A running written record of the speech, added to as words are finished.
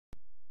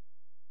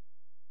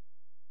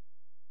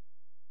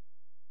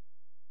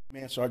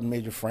Command Sergeant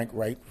Major Frank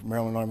Wright,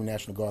 Maryland Army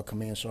National Guard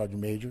Command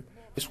Sergeant Major.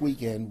 This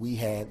weekend we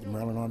had the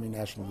Maryland Army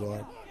National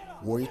Guard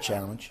Warrior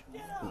Challenge,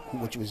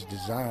 which was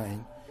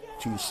designed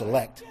to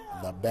select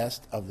the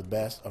best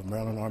of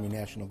Maryland Army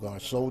National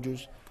Guard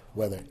soldiers,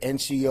 whether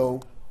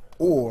NCO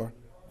or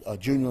a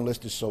junior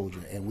enlisted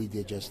soldier, and we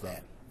did just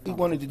that. What we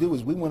wanted to do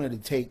is we wanted to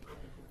take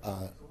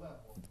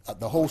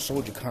the whole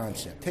soldier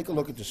concept. Take a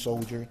look at the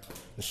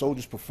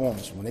soldier's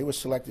performance. When they were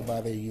selected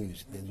by their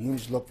units, the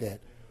units looked at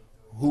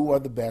who are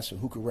the best and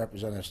who could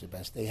represent us the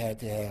best. They had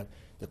to have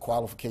the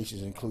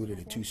qualifications included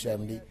at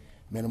 270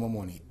 minimum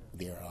on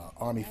their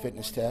Army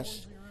fitness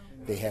test.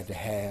 They had to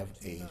have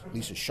at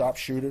least a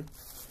sharpshooter.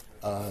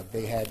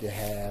 They had to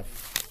have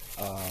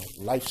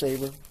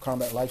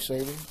combat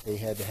lifesaver. They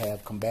had to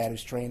have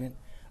combatives training.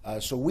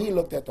 So we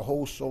looked at the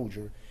whole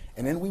soldier,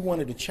 and then we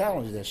wanted to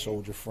challenge that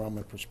soldier from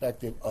a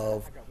perspective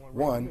of,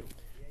 one,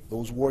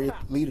 those warrior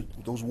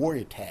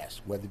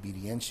tasks, whether it be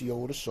the NCO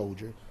or the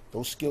soldier,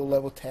 those skill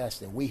level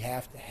tasks that we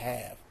have to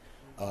have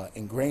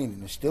ingrained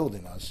and instilled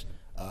in us,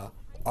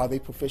 are they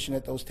proficient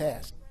at those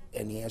tasks?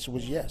 And the answer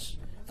was yes.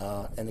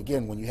 And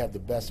again, when you have the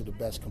best of the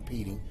best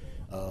competing,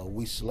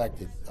 we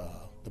selected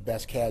the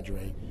best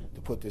cadre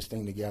to put this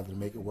thing together to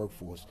make it work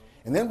for us.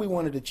 And then we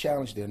wanted to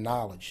challenge their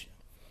knowledge.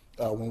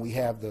 When we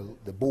have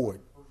the board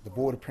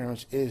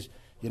appearance is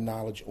your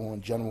knowledge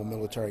on general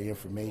military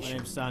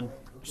information. My name's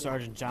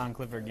Sergeant John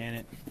Clifford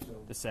Gannett,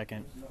 the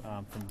second,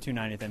 from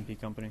 290th MP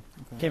Company.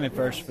 Came in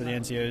first for the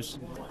NCOs.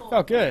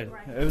 Felt good.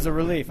 It was a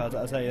relief, I'll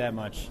tell you that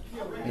much.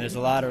 And there's a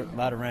lot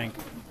of rank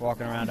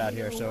walking around out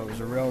here, so it was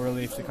a real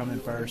relief to come in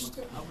first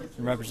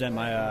and represent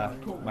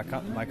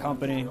my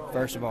company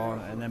first of all,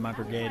 and then my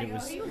brigade.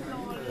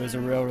 It was a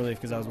real relief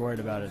because I was worried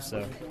about it.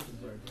 So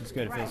it's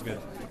good. It feels good.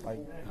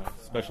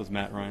 Specialist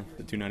Matt Ryan,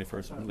 the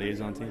 291st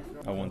liaison team.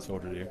 I won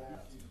Soldier of the Year.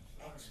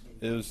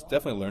 It was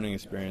definitely a learning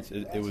experience.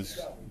 It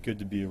was good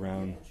to be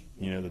around,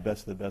 the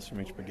best of the best from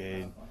each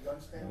brigade,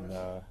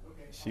 and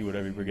see what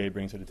every brigade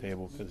brings to the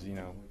table. Because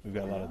we've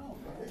got a lot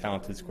of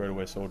talented, squared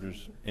away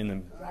soldiers in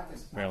the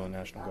Maryland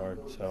National Guard.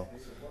 So,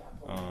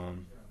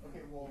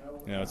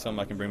 it's something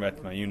I can bring back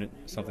to my unit.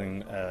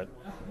 Something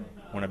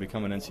when I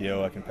become an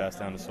NCO, I can pass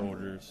down to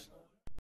soldiers.